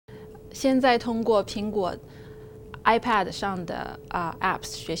现在通过苹果 iPad 上的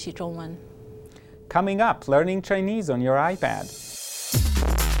apps 学习中文。Coming up, learning Chinese on your iPad.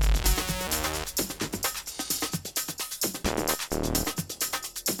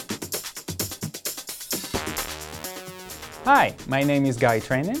 Hi, my name is Guy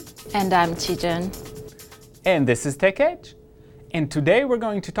Trainin. And I'm Qizhen. And this is Tech Edge. And today we're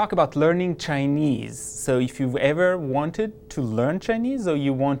going to talk about learning Chinese. So if you've ever wanted to learn Chinese or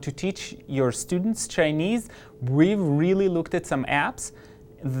you want to teach your students Chinese, we've really looked at some apps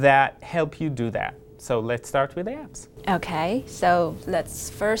that help you do that. So let's start with the apps. Okay, so let's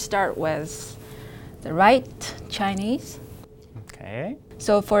first start with the Write Chinese. Okay.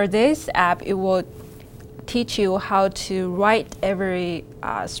 So for this app, it will teach you how to write every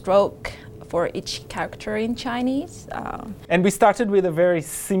stroke for each character in Chinese. And we started with a very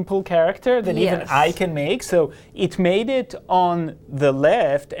simple character that even I can make. So it made it on the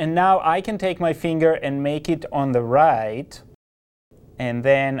left, and now I can take my finger and make it on the right. And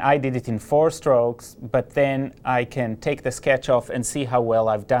then I did it in 4 strokes, but then I can take the sketch off and see how well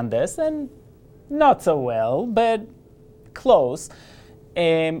I've done this. And not so well, but close.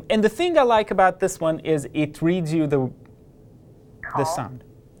 And the thing I like about this one is it reads you the sound.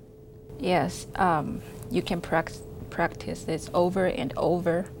 Yes, you can practice this over and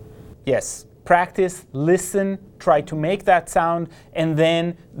over. Yes, practice, listen, try to make that sound, and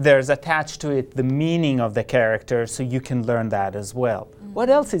then there's attached to it the meaning of the character so you can learn that as well. What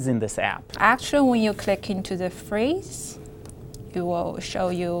else is in this app? Actually, when you click into the phrase, it will show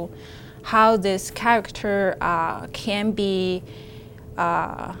you how this character can be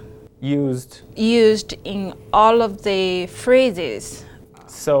Used in all of the phrases.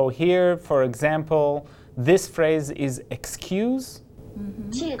 So here, for example, this phrase is excuse.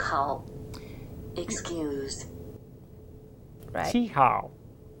 借口 excuse. Right. 气好,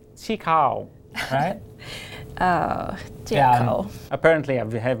 气好, right? 借口. Apparently, I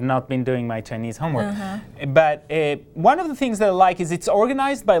have not been doing my Chinese homework. But one of the things that I like is it's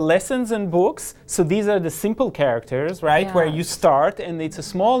organized by lessons and books. So these are the simple characters, right? Where you start, and it's a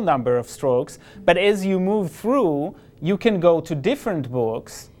small number of strokes. But as you move through, you can go to different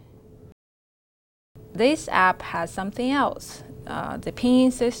books. This app has something else, the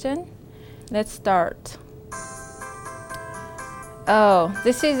pinyin system. Let's start. Oh,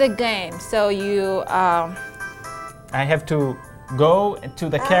 this is a game. So you... I have to go to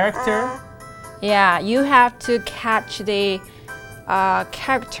the character. Yeah, you have to catch the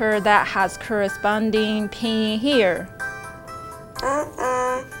character that has corresponding pinyin here.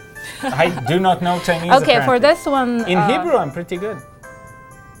 I do not know Chinese. Okay, apparently. for this one... In Hebrew, I'm pretty good.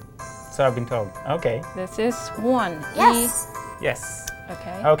 So I've been told. Okay. This is 1. Yes. Yes.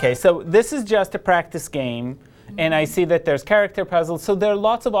 Okay. Okay, so this is just a practice game. And I see that there's character puzzles. So there are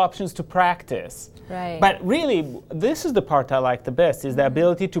lots of options to practice. Right. But really, this is the part I like the best, is the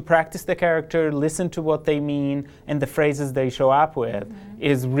ability to practice the character, listen to what they mean, and the phrases they show up with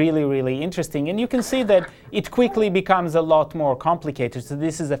is really, really interesting. And you can see that it quickly becomes a lot more complicated. So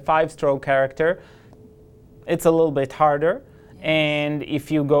this is a 5-stroke character. It's a little bit harder. And if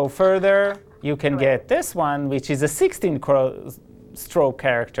you go further, you can get this one, which is a 16-stroke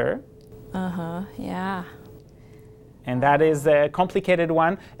character. Yeah. And that is a complicated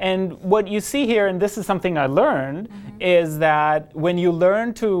one. And what you see here, and this is something I learned, is that when you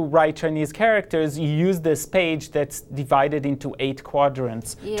learn to write Chinese characters, you use this page that's divided into 8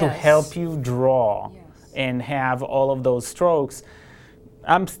 quadrants to help you draw and have all of those strokes.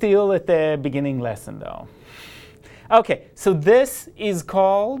 I'm still at the beginning lesson, though. Okay, so this is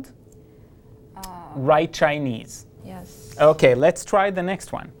called Write Chinese. Yes. Okay, let's try the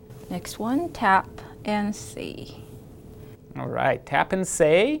next one. Next one, tap and see. All right, tap and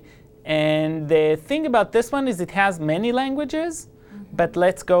say. And the thing about this one is it has many languages, but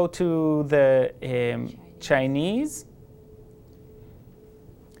let's go to the Chinese.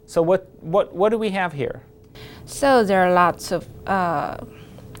 So what do we have here? So there are lots of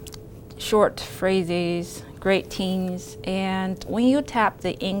short phrases, greetings, and when you tap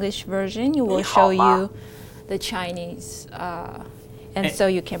the English version, it will show you the Chinese, and so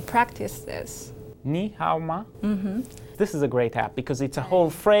you can practice this. Ni hao ma? This is a great app because it's a whole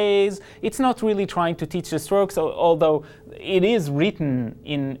phrase. It's not really trying to teach the strokes, although it is written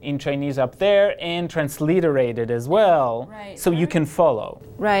in Chinese up there and transliterated as well, so you can follow.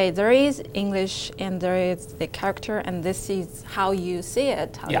 Right, there is English and there is the character, and this is how you say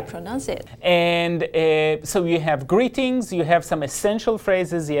it, how you pronounce it. And so you have greetings, you have some essential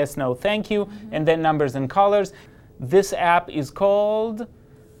phrases, yes, no, thank you, and then numbers and colors. This app is called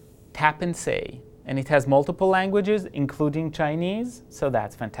Tap and Say. And it has multiple languages, including Chinese, so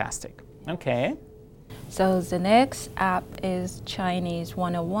that's fantastic. Okay. So the next app is Chinese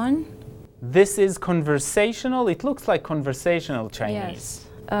 101. This is conversational. It looks like conversational Chinese.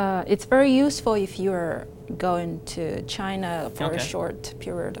 Yes. It's very useful if you're going to China for Okay. a short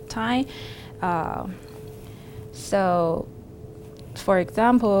period of time. So, for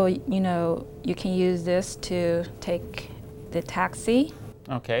example, you can use this to take the taxi.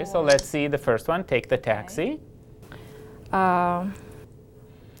 Okay, so let's see the first one. Take the taxi.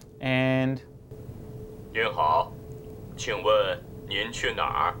 And 您好，请问您去哪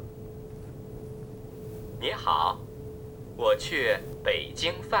儿？你好，我去北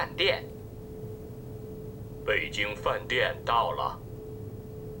京饭店。北京饭店到了。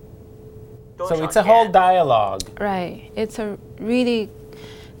 so it's a whole dialogue. Right. It's a really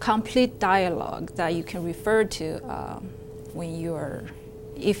complete dialogue that you can refer to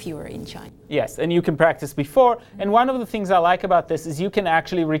if you are in China. Yes, and you can practice before. And one of the things I like about this is you can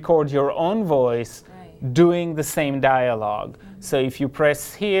actually record your own voice Right. doing the same dialogue. So if you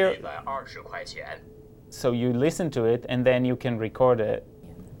press here, 120块钱。 so you listen to it, and then you can record it.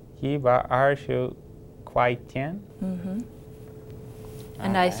 120块钱.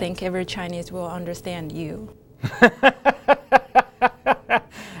 And I think every Chinese will understand you.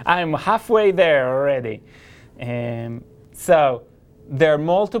 I'm halfway there already. So there are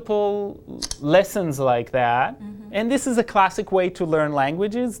multiple lessons like that. And this is a classic way to learn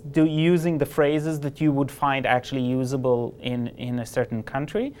languages, using the phrases that you would find actually usable in a certain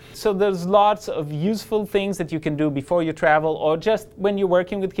country. So there's lots of useful things that you can do before you travel, or just when you're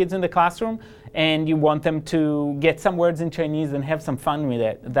working with kids in the classroom and you want them to get some words in Chinese and have some fun with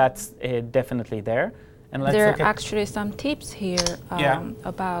it. That's definitely there. And let's There look are at actually some tips here Yeah.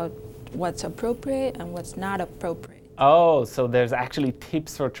 about what's appropriate and what's not appropriate. Oh, so there's actually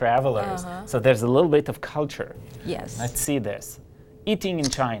tips for travelers. So there's a little bit of culture. Yes. Let's see this. Eating in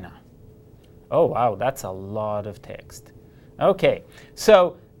China. Oh, wow, that's a lot of text. Okay,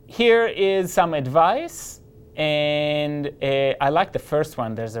 so here is some advice. And I like the first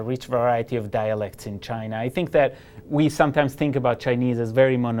one. There's a rich variety of dialects in China. I think that we sometimes think about Chinese as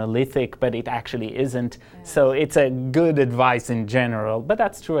very monolithic, but it actually isn't. So it's a good advice in general. But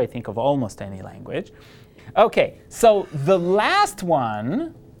that's true, I think, of almost any language. Okay, so the last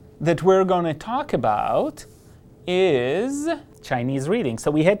one that we're going to talk about is Chinese reading.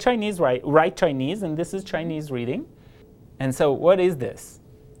 So we had Chinese, write Chinese, and this is Chinese reading. And so what is this?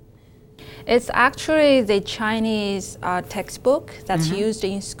 It's actually the Chinese textbook that's used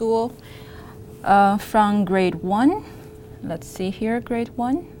in school from grade 1. Let's see here, grade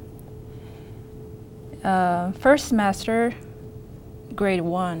 1. First semester, grade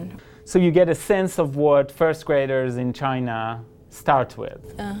 1. So you get a sense of what first graders in China start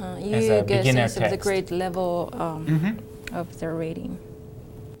with. You As a get a beginner sense of the text. grade level of their reading.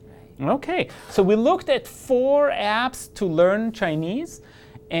 Okay, so we looked at 4 apps to learn Chinese,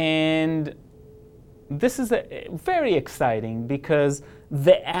 and this is very exciting because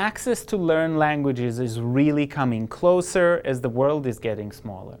the access to learn languages is really coming closer as the world is getting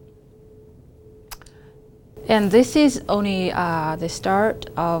smaller. And this is only the start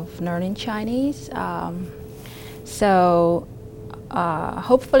of learning Chinese. So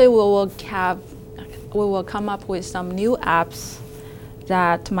hopefully we will come up with some new apps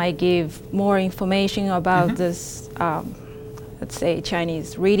that might give more information about this, let's say,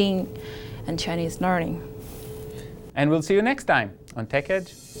 Chinese reading and Chinese learning. And we'll see you next time on Tech Edge.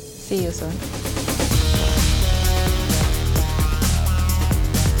 See you soon.